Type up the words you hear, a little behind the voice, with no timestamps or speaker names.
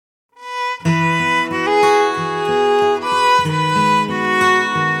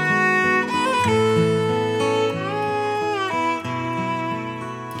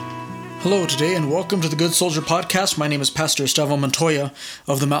Hello today and welcome to the Good Soldier Podcast. My name is Pastor Montoya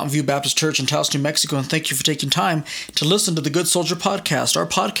of the Mountain View Baptist Church in Taos, New Mexico, and thank you for taking time to listen to the Good Soldier Podcast. Our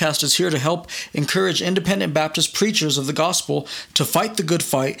podcast is here to help encourage independent Baptist preachers of the gospel to fight the good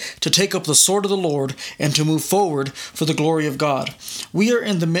fight, to take up the sword of the Lord, and to move forward for the glory of God. We are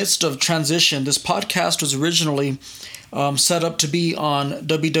in the midst of transition. This podcast was originally set up to be on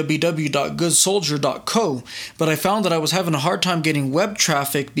www.goodsoldier.co, but I found that I was having a hard time getting web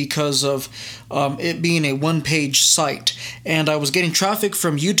traffic because of it being a one-page site, and I was getting traffic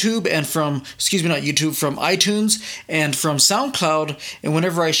from YouTube and from iTunes and from SoundCloud, and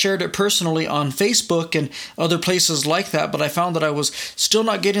whenever I shared it personally on Facebook and other places like that, but I found that I was still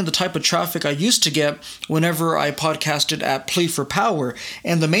not getting the type of traffic I used to get whenever I podcasted at Plea for Power,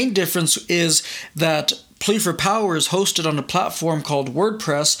 and the main difference is that Plea for Power is hosted on a platform called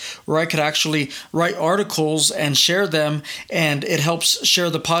WordPress, where I could actually write articles and share them, and it helps share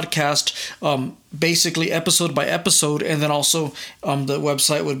the podcast basically episode by episode, and then also the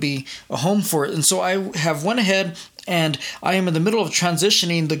website would be a home for it. And so I have went ahead and I am in the middle of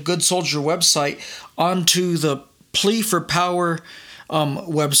transitioning the Good Soldier website onto the Plea for Power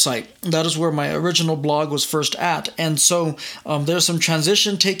website. That is where my original blog was first at. And so there's some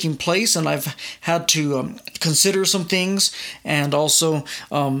transition taking place, and I've had to consider some things and also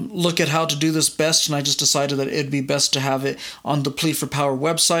look at how to do this best. And I just decided that it'd be best to have it on the Plea for Power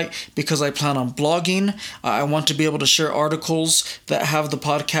website because I plan on blogging. I want to be able to share articles that have the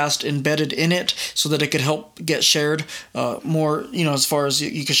podcast embedded in it so that it could help get shared more, as far as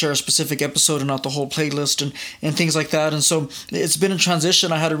you can share a specific episode and not the whole playlist and things like that. And so it's been a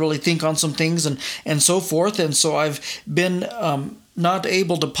transition. I had to really think on some things and so forth, and so I've been not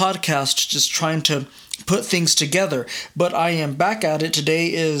able to podcast, just trying to put things together, but I am back at it.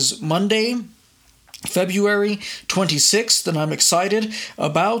 Today is Monday, February 26th, and I'm excited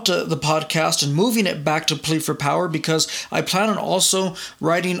about the podcast and moving it back to Plea for Power because I plan on also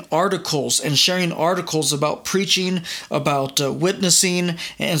writing articles and sharing articles about preaching, about witnessing,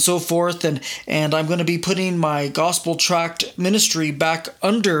 and so forth, and I'm going to be putting my gospel tract ministry back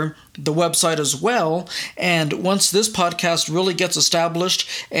under the website as well. And once this podcast really gets established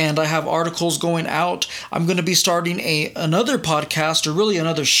and I have articles going out, I'm going to be starting another podcast, or really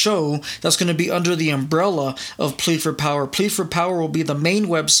another show, that's going to be under the umbrella of Plea for Power. Plea for Power will be the main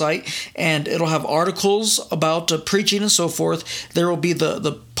website, and it'll have articles about preaching and so forth. There will be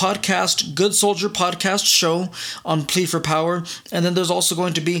the podcast, Good Soldier Podcast show on Plea for Power, and then there's also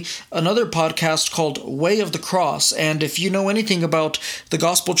going to be another podcast called Way of the Cross. And if you know anything about the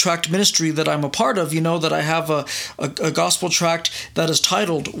gospel tract ministry that I'm a part of, you know that I have a gospel tract that is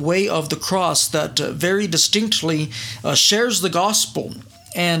titled Way of the Cross that very distinctly shares the gospel.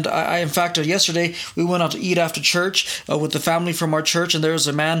 And I in fact, yesterday we went out to eat after church with the family from our church, and there was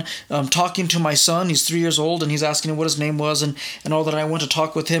a man talking to my son. He's 3 years old, and he's asking him what his name was and all that. I went to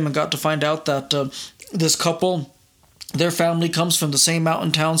talk with him and got to find out that this couple, their family comes from the same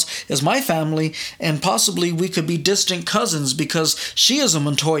mountain towns as my family, and possibly we could be distant cousins because she is a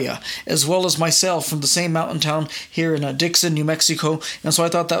Montoya, as well as myself, from the same mountain town here in Dixon, New Mexico. And so I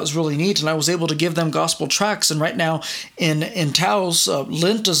thought that was really neat, and I was able to give them gospel tracts. And right now in Taos,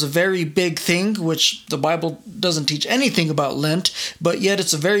 Lent is a very big thing, which the Bible doesn't teach anything about Lent, but yet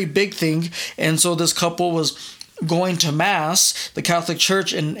it's a very big thing. And so this couple was going to Mass, the Catholic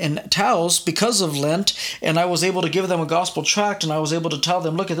Church in Taos, because of Lent, and I was able to give them a gospel tract, and I was able to tell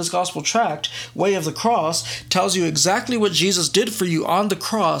them, look at this gospel tract, Way of the Cross, tells you exactly what Jesus did for you on the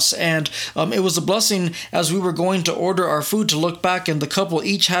cross. And it was a blessing as we were going to order our food to look back, and the couple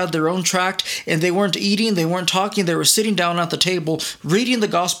each had their own tract, and they weren't eating, they weren't talking, they were sitting down at the table reading the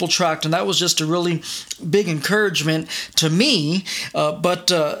gospel tract, and that was just a really big encouragement to me,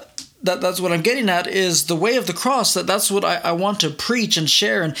 That's what I'm getting at, is the way of the cross. That's what I want to preach and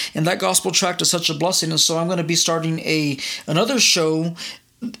share, and that gospel tract is such a blessing. And so I'm going to be starting another show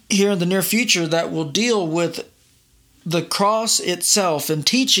here in the near future that will deal with the cross itself and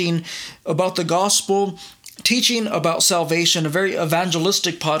teaching about the gospel, teaching about salvation, a very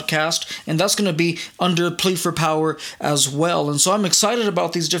evangelistic podcast, and that's going to be under Plea for Power as well. And so I'm excited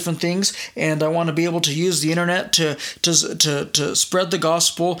about these different things, and I want to be able to use the internet to spread the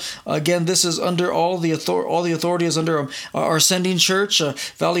gospel. Again, this is under all the authority is under our sending church,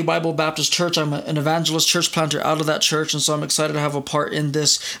 Valley Bible Baptist Church. I'm an evangelist church planter out of that church, and so I'm excited to have a part in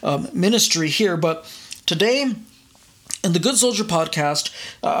this ministry here. But today, in the Good Soldier Podcast,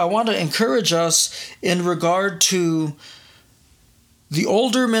 I want to encourage us in regard to the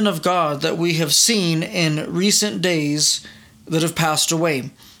older men of God that we have seen in recent days that have passed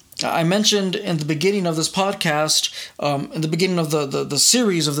away. I mentioned in the beginning of this podcast, in the beginning of the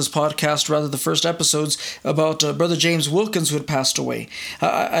series of this podcast, rather the first episodes, about Brother James Wilkins who had passed away.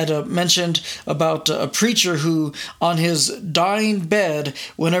 I'd mentioned about a preacher who, on his dying bed,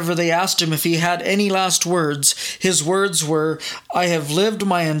 whenever they asked him if he had any last words, his words were, "I have lived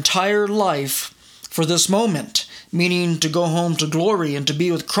my entire life for this moment," meaning to go home to glory and to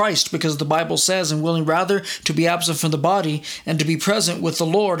be with Christ, because the Bible says, "And willing rather to be absent from the body and to be present with the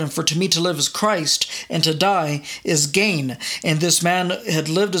Lord, and for to me to live is Christ, and to die is gain." And this man had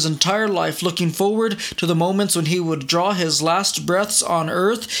lived his entire life looking forward to the moments when he would draw his last breaths on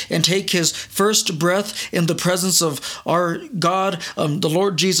earth and take his first breath in the presence of our God, the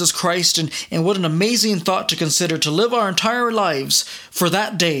Lord Jesus Christ. And what an amazing thought to consider, to live our entire lives for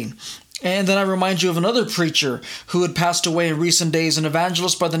that day. And then I remind you of another preacher who had passed away in recent days, an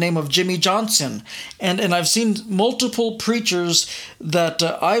evangelist by the name of Jimmy Johnson. And I've seen multiple preachers that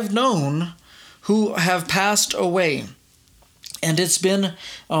I've known who have passed away. And it's been,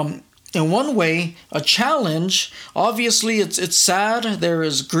 in one way, a challenge. Obviously, it's sad. There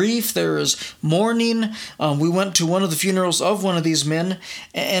is grief. There is mourning. We went to one of the funerals of one of these men,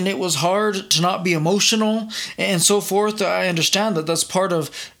 and it was hard to not be emotional and so forth. I understand that that's part of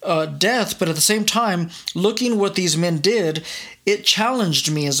death, but at the same time, looking what these men did, it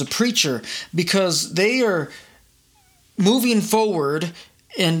challenged me as a preacher, because they are moving forward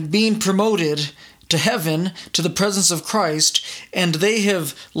and being promoted to heaven, to the presence of Christ, and they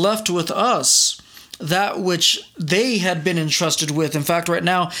have left with us that which they had been entrusted with. In fact, right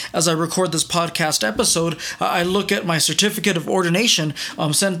now, as I record this podcast episode, I look at my certificate of ordination.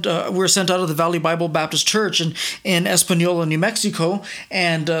 We're sent out of the Valley Bible Baptist Church in Espanola, New Mexico,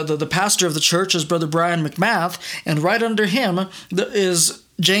 and the pastor of the church is Brother Brian McMath, and right under him is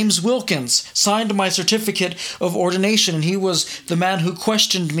James Wilkins, signed my certificate of ordination, and he was the man who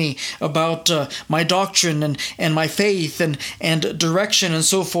questioned me about my doctrine and my faith and direction and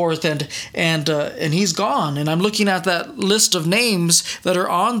so forth, and he's gone. And I'm looking at that list of names that are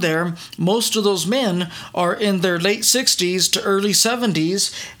on there. Most of those men are in their late 60s to early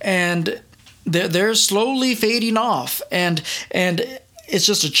 70s, and they're slowly fading off, and it's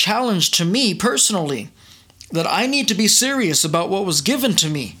just a challenge to me personally, that I need to be serious about what was given to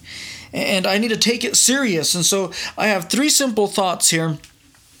me, and I need to take it serious. And so I have 3 simple thoughts here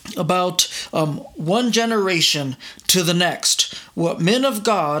about one generation to the next, what men of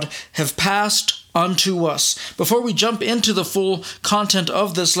God have passed unto us. Before we jump into the full content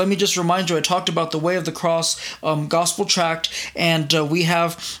of this, let me just remind you, I talked about the Way of the Cross gospel tract, and we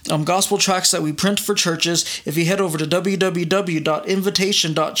have gospel tracts that we print for churches. If you head over to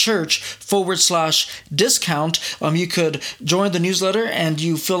www.invitation.church/discount, you could join the newsletter, and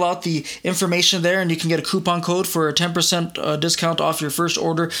you fill out the information there, and you can get a coupon code for a 10% discount off your first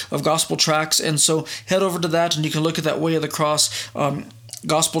order of gospel tracts. And so head over to that, and you can look at that Way of the Cross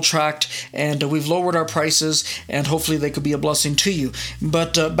gospel tract, and we've lowered our prices, and hopefully they could be a blessing to you.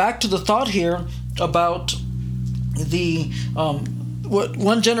 But back to the thought here about the what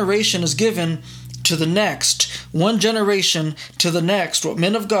one generation is given to the next, one generation to the next, what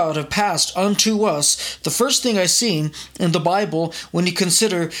men of God have passed unto us. The first thing I see in the Bible, when you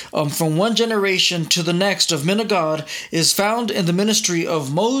consider from one generation to the next of men of God, is found in the ministry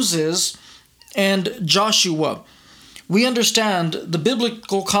of Moses and Joshua. We understand the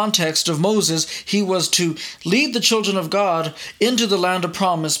biblical context of Moses. He was to lead the children of God into the land of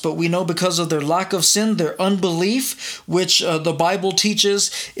promise, but we know because of their lack of sin, their unbelief, which the Bible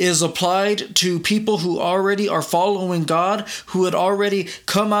teaches is applied to people who already are following God, who had already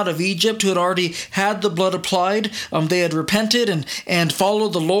come out of Egypt, who had already had the blood applied. They had repented and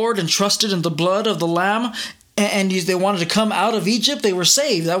followed the Lord and trusted in the blood of the Lamb, and they wanted to come out of Egypt. They were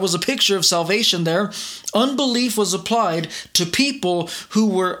saved. That was a picture of salvation there. Unbelief was applied to people who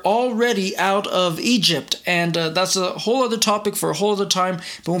were already out of Egypt. And that's a whole other topic for a whole other time.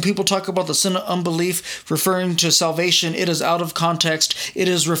 But when people talk about the sin of unbelief referring to salvation, it is out of context. It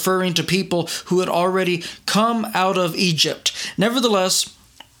is referring to people who had already come out of Egypt. Nevertheless,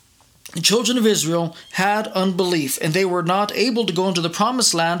 the children of Israel had unbelief, and they were not able to go into the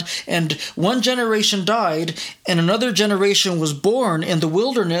promised land, and one generation died, and another generation was born in the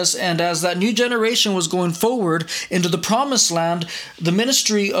wilderness, and as that new generation was going forward into the promised land, the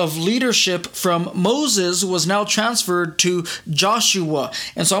ministry of leadership from Moses was now transferred to Joshua.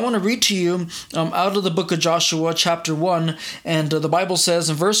 And so I want to read to you out of the book of Joshua, chapter 1, and the Bible says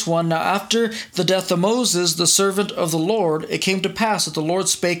in verse 1, "Now after the death of Moses, the servant of the Lord, it came to pass that the Lord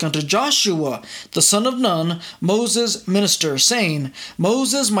spake unto Joshua, the son of Nun, Moses' minister, saying,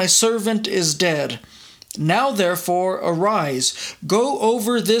 Moses, my servant, is dead. Now therefore arise, go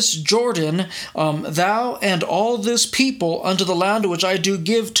over this Jordan, thou and all this people, unto the land which I do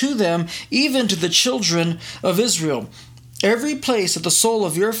give to them, even to the children of Israel. Every place that the sole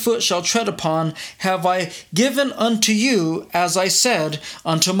of your foot shall tread upon have I given unto you, as I said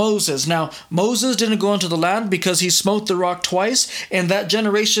unto Moses. Now, Moses didn't go into the land because he smote the rock twice, and that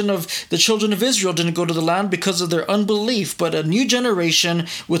generation of the children of Israel didn't go to the land because of their unbelief. But a new generation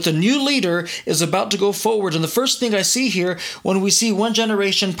with a new leader is about to go forward. And the first thing I see here, when we see one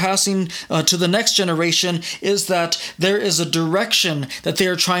generation passing to the next generation, is that there is a direction that they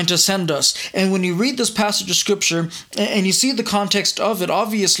are trying to send us. And when you read this passage of Scripture, and you see the context of it,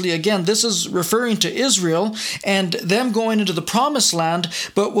 obviously, again, this is referring to Israel and them going into the promised land.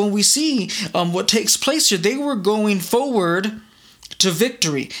 But when we see what takes place here, they were going forward to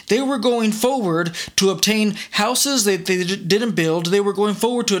victory. They were going forward to obtain houses that they didn't build. They were going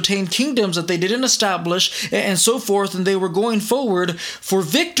forward to attain kingdoms that they didn't establish, and so forth. And they were going forward for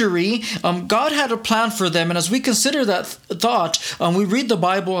victory. God had a plan for them. And as we consider that thought, we read the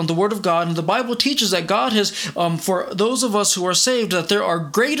Bible and the Word of God, and the Bible teaches that God has, for those of us who are saved, that there are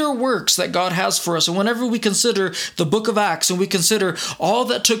greater works that God has for us. And whenever we consider the book of Acts and we consider all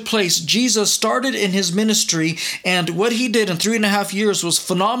that took place, Jesus started in his ministry, and what he did in 3.5 years was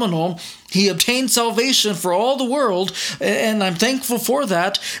phenomenal. He obtained salvation for all the world, and I'm thankful for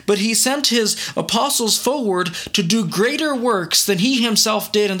that, but he sent his apostles forward to do greater works than he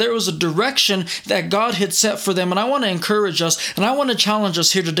himself did, and there was a direction that God had set for them. And I want to encourage us, and I want to challenge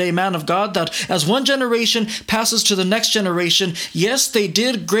us here today, man of God, that as one generation passes to the next generation, yes, they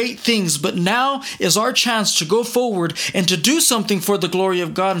did great things, but now is our chance to go forward and to do something for the glory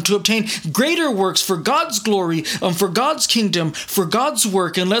of God and to obtain greater works for God's glory, for God's kingdom, for God's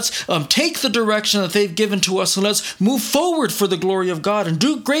work. And let's take the direction that they've given to us, and let's move forward for the glory of God and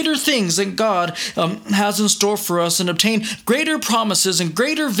do greater things that God has in store for us, and obtain greater promises and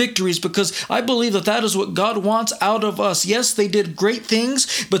greater victories, because I believe that that is what God wants out of us. Yes, they did great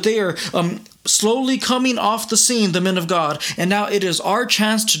things, but they are slowly coming off the scene, the men of God. And now it is our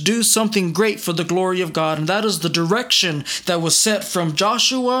chance to do something great for the glory of God. And that is the direction that was set from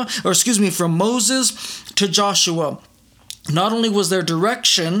from Moses to Joshua. Not only was there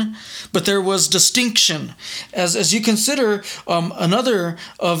direction, but there was distinction. As you consider another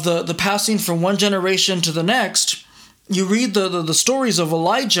of the passing from one generation to the next, you read the stories of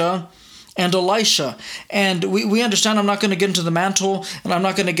Elijah and Elisha. And we understand, I'm not going to get into the mantle, and I'm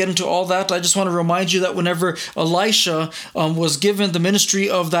not going to get into all that. I just want to remind you that whenever Elisha was given the ministry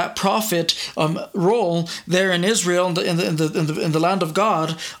of that prophet role there in Israel, in the land of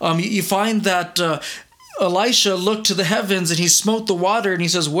God, you find that Elisha looked to the heavens and he smote the water, and he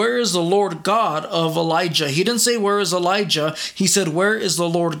says, "Where is the Lord God of Elijah?" He didn't say, "Where is Elijah?" He said, "Where is the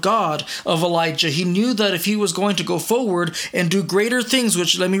Lord God of Elijah?" He knew that if he was going to go forward and do greater things,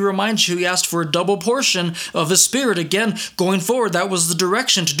 which, let me remind you, he asked for a double portion of his spirit. Again, going forward, that was the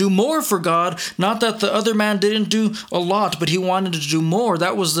direction, to do more for God. Not that the other man didn't do a lot, but he wanted to do more.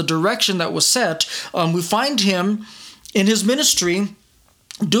 That was the direction that was set. We find him in his ministry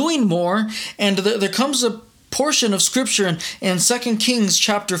doing more, and there comes a portion of scripture in 2 Kings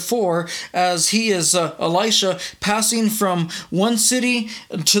chapter 4, as he is Elisha passing from one city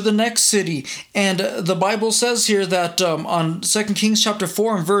to the next city. And the Bible says here that on 2 Kings chapter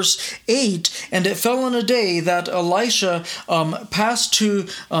 4 and verse 8, "And it fell on a day that Elisha passed to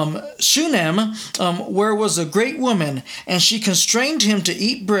Shunem, where was a great woman, and she constrained him to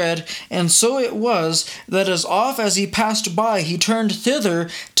eat bread. And so it was that as oft as he passed by, he turned thither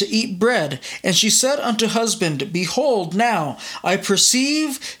to eat bread. And she said unto husband, Behold, now I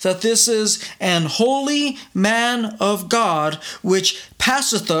perceive that this is an holy man of God, which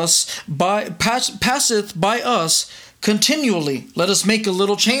passeth by us continually. Let us make a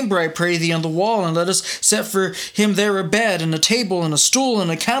little chamber, I pray thee, on the wall, and let us set for him there a bed, and a table, and a stool,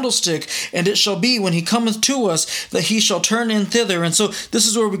 and a candlestick. And it shall be, when he cometh to us, that he shall turn in thither." And so this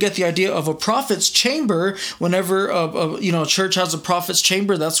is where we get the idea of a prophet's chamber. Whenever a church has a prophet's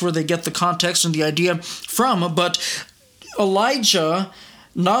chamber, that's where they get the context and the idea from. But Elijah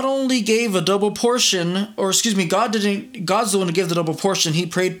not only gave a double portion, God's the one who gave the double portion. He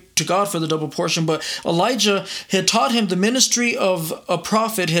prayed to God for the double portion, but Elijah had taught him the ministry of a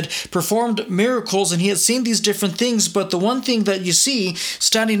prophet, had performed miracles, and he had seen these different things. But the one thing that you see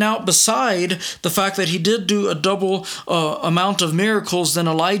standing out beside the fact that he did do a double amount of miracles than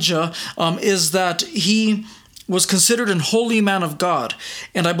Elijah is that he was considered an holy man of God.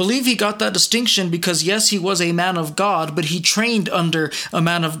 And I believe he got that distinction because, yes, he was a man of God, but he trained under a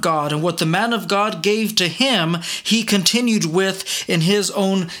man of God. And what the man of God gave to him, he continued with in his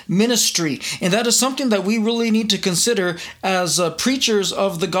own ministry. And that is something that we really need to consider as preachers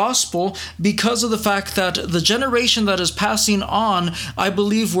of the gospel, because of the fact that the generation that is passing on, I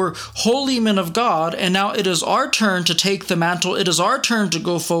believe, were holy men of God. And now it is our turn to take the mantle. It is our turn to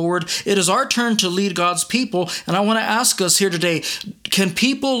go forward. It is our turn to lead God's people. And I want to ask us here today, can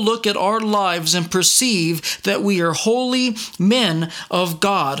people look at our lives and perceive that we are holy men of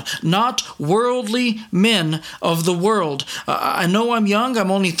God, not worldly men of the world? I know I'm young.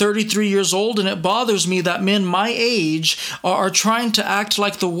 I'm only 33 years old, and it bothers me that men my age are trying to act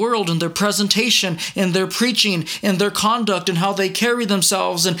like the world in their presentation, in their preaching, in their conduct, and how they carry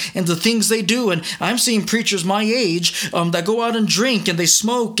themselves and the things they do. And I'm seeing preachers my age that go out and drink and they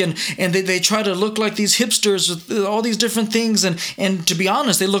smoke and they try to look like these hipsters with all these different things, and to be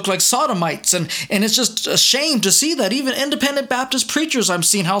honest, they look like sodomites, and it's just a shame to see that. Even independent Baptist preachers, I'm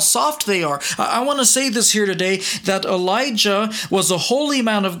seeing how soft they are. I want to say this here today, that Elijah was a holy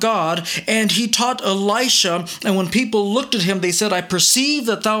man of God, and he taught Elisha, and when people looked at him, they said, I perceive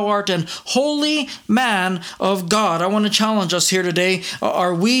that thou art an holy man of God. I want to challenge us here today.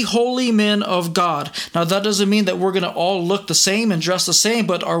 Are we holy men of God? Now, that doesn't mean that we're going to all look the same and dress the same,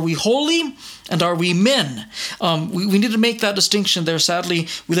 but are we holy and are we men? We need to make that distinction there. Sadly,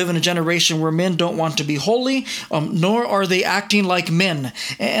 we live in a generation where men don't want to be holy, nor are they acting like men.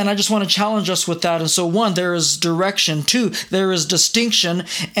 And I just want to challenge us with that. And so, 1, there is direction. 2, there is distinction.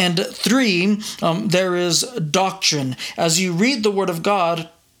 And 3, there is doctrine. As you read the Word of God,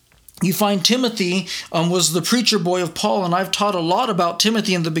 you find Timothy was the preacher boy of Paul, and I've taught a lot about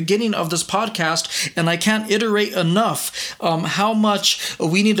Timothy in the beginning of this podcast, and I can't iterate enough how much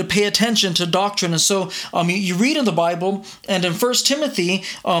we need to pay attention to doctrine. And so you read in the Bible, and in 1 Timothy,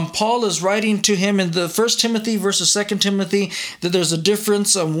 Paul is writing to him in the 1 Timothy versus 2 Timothy, that there's a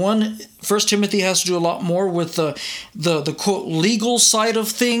difference. 1 Timothy has to do a lot more with the quote legal side of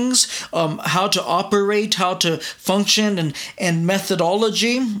things, how to operate, how to function, and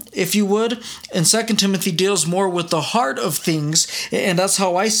methodology, if you would. And 2 Timothy deals more with the heart of things, and that's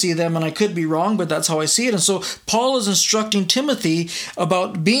how I see them, and I could be wrong, but that's how I see it. And so Paul is instructing Timothy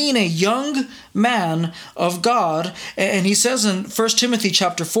about being a young man of God, and he says in 1 Timothy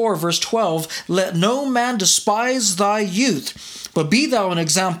chapter 4, verse 12, let no man despise thy youth, but be thou an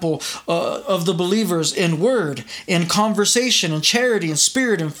example of the believers in word, in conversation, in charity, in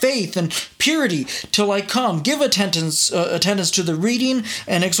spirit, in faith, and purity, till I come. Give attendance to the reading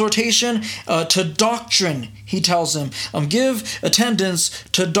and exhortation, to doctrine, he tells him. Give attendance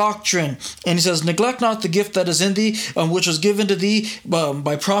to doctrine. And he says, neglect not the gift that is in thee, which was given to thee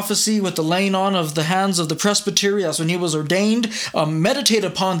by prophecy with the laying on of the hands of the presbytery, as when he was ordained. Meditate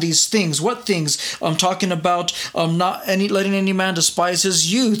upon these things. What things? I'm talking about not letting any man despise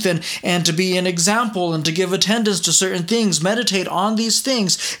his youth, and to be an example, and to give attendance to certain things. Meditate on these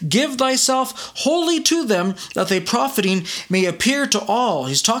things. Give thyself wholly to them, that they profiting may appear to all.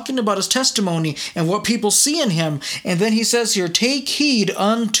 He's talking about his testimony and what people see in him. And then he says here, take heed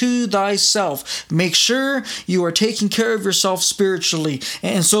unto thyself. Make sure you are taking care of yourself spiritually,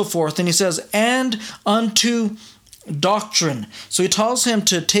 and so forth. And he says, and unto doctrine. So he tells him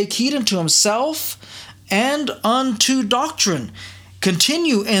to take heed unto himself and unto doctrine.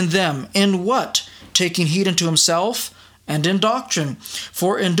 Continue in them. In what? Taking heed unto himself and in doctrine.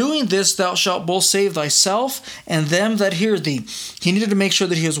 For in doing this thou shalt both save thyself and them that hear thee. He needed to make sure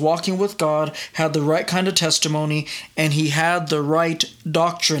that he was walking with God, had the right kind of testimony, and he had the right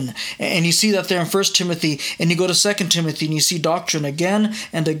doctrine. And you see that there in 1 Timothy, and you go to 2 Timothy, and you see doctrine again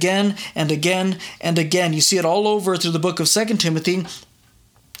and again and again and again. You see it all over through the book of 2 Timothy.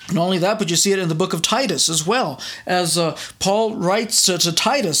 Not only that, but you see it in the book of Titus as well, as Paul writes to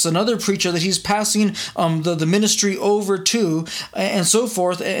Titus, another preacher that he's passing the ministry over to, and so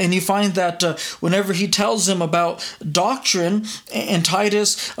forth. And you find that whenever he tells him about doctrine in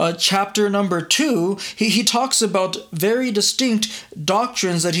Titus chapter number 2, he talks about very distinct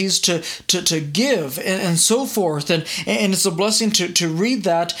doctrines that he's to give, and so forth. And it's a blessing to read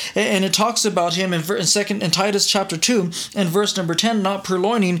that. And it talks about him in Titus chapter 2 and verse number 10, not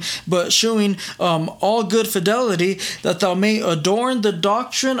purloining, but showing all good fidelity, that thou may adorn the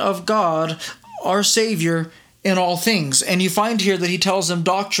doctrine of God our Savior in all things. And you find here that he tells them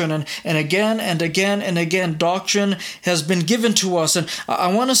doctrine, and again and again and again, doctrine has been given to us. And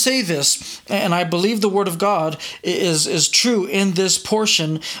I want to say this, and I believe the word of God is true in this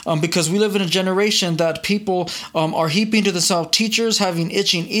portion, because we live in a generation that people are heaping to themselves teachers, having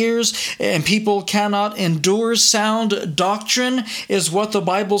itching ears, and people cannot endure sound doctrine, is what the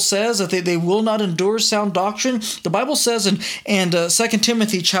Bible says, that they will not endure sound doctrine. The Bible says in 2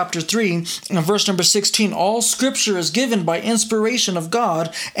 Timothy chapter 3, verse number 16, all Scripture is given by inspiration of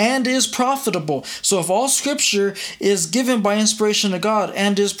God and is profitable. So if all Scripture is given by inspiration of God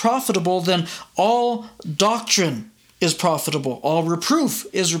and is profitable, then all doctrine is profitable. All reproof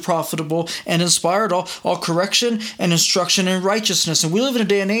is profitable and inspired, all correction and instruction in righteousness. And we live in a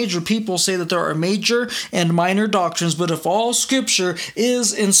day and age where people say that there are major and minor doctrines, but if all Scripture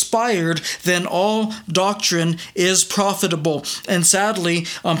is inspired, then all doctrine is profitable. And sadly,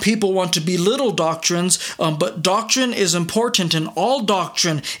 people want to belittle doctrines, but doctrine is important, and all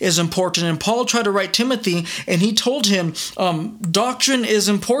doctrine is important. And Paul tried to write Timothy, and he told him doctrine is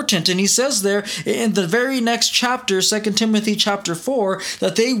important. And he says there in the very next chapter, 2 Timothy chapter 4,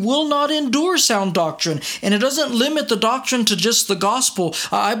 that they will not endure sound doctrine. And it doesn't limit the doctrine to just the gospel.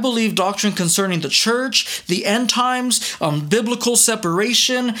 I believe doctrine concerning the church, the end times, biblical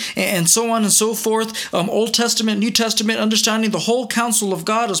separation, and so on and so forth, Old Testament, New Testament, understanding the whole counsel of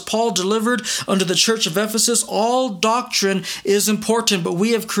God as Paul delivered unto the church of Ephesus. All doctrine is important, but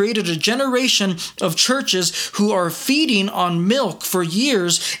we have created a generation of churches who are feeding on milk for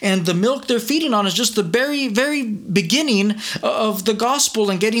years, and the milk they're feeding on is just the very, very beginning of the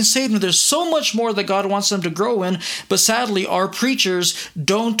gospel and getting saved. And there's so much more that God wants them to grow in, but sadly our preachers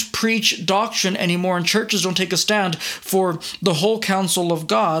don't preach doctrine anymore, and churches don't take a stand for the whole counsel of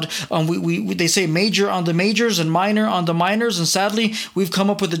God. They say major on the majors and minor on the minors, and sadly we've come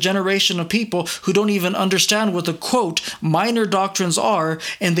up with a generation of people who don't even understand what the quote minor doctrines are,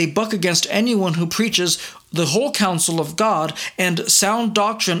 and they buck against anyone who preaches the whole counsel of God and sound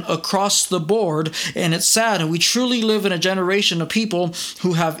doctrine across the board. And it's sad, and we truly live in a generation of people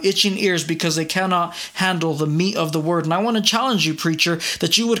who have itching ears because they cannot handle the meat of the word. And I want to challenge you, preacher,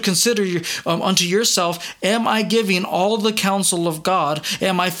 that you would consider unto yourself, am I giving all the counsel of God?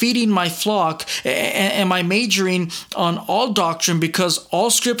 Am I feeding my flock? Am I majoring on all doctrine? Because all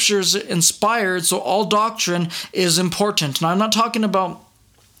Scripture is inspired, so all doctrine is important. And I'm not talking about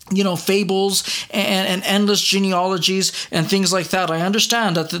fables and endless genealogies and things like that. I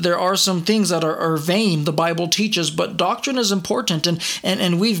understand that there are some things that are vain, the Bible teaches, but doctrine is important,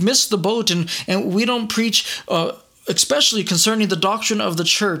 and we've missed the boat, and we don't preach especially concerning the doctrine of the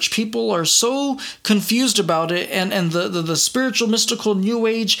church. People are so confused about it, and the spiritual, mystical, New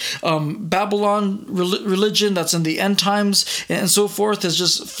Age, Babylon religion that's in the end times and so forth has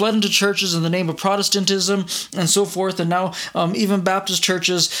just fled into churches in the name of Protestantism and so forth, and now even Baptist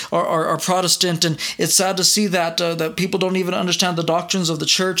churches are Protestant, and it's sad to see that people don't even understand the doctrines of the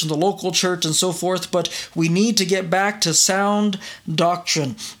church and the local church and so forth, but we need to get back to sound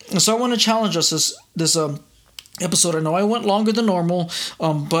doctrine. And so I want to challenge us this episode. I know I went longer than normal,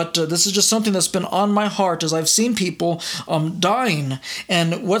 but this is just something that's been on my heart as I've seen people dying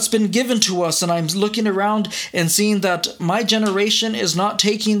and what's been given to us, and I'm looking around and seeing that my generation is not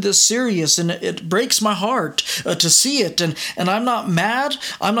taking this serious, and it breaks my heart to see it, and I'm not mad,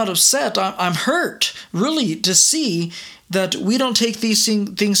 I'm not upset, I'm hurt really to see that we don't take these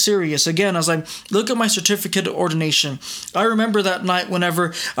things serious. Again, as I look at my certificate of ordination, I remember that night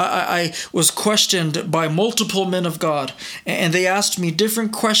whenever I was questioned by multiple men of God, and they asked me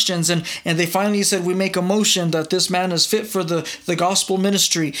different questions, and they finally said, we make a motion that this man is fit for the gospel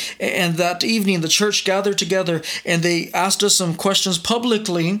ministry. And that evening, the church gathered together, and they asked us some questions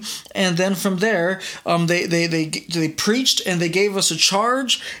publicly, and then from there, they preached, and they gave us a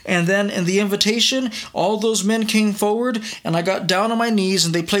charge, and then in the invitation, all those men came forward, and I got down on my knees,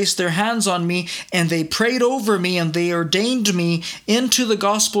 and they placed their hands on me, and they prayed over me, and they ordained me into the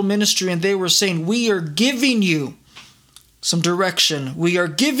gospel ministry, and they were saying, we are giving you some direction. We are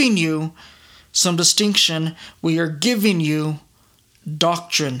giving you some distinction. We are giving you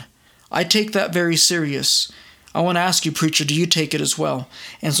doctrine. I take that very serious. I want to ask you, preacher, do you take it as well?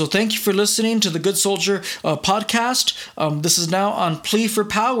 And so thank you for listening to the Good Soldier podcast. This is now on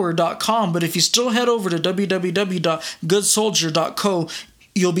pleaforpower.com, but if you still head over to www.goodsoldier.co,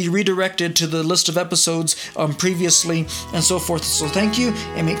 you'll be redirected to the list of episodes previously and so forth. So thank you,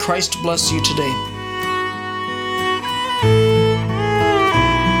 and may Christ bless you today.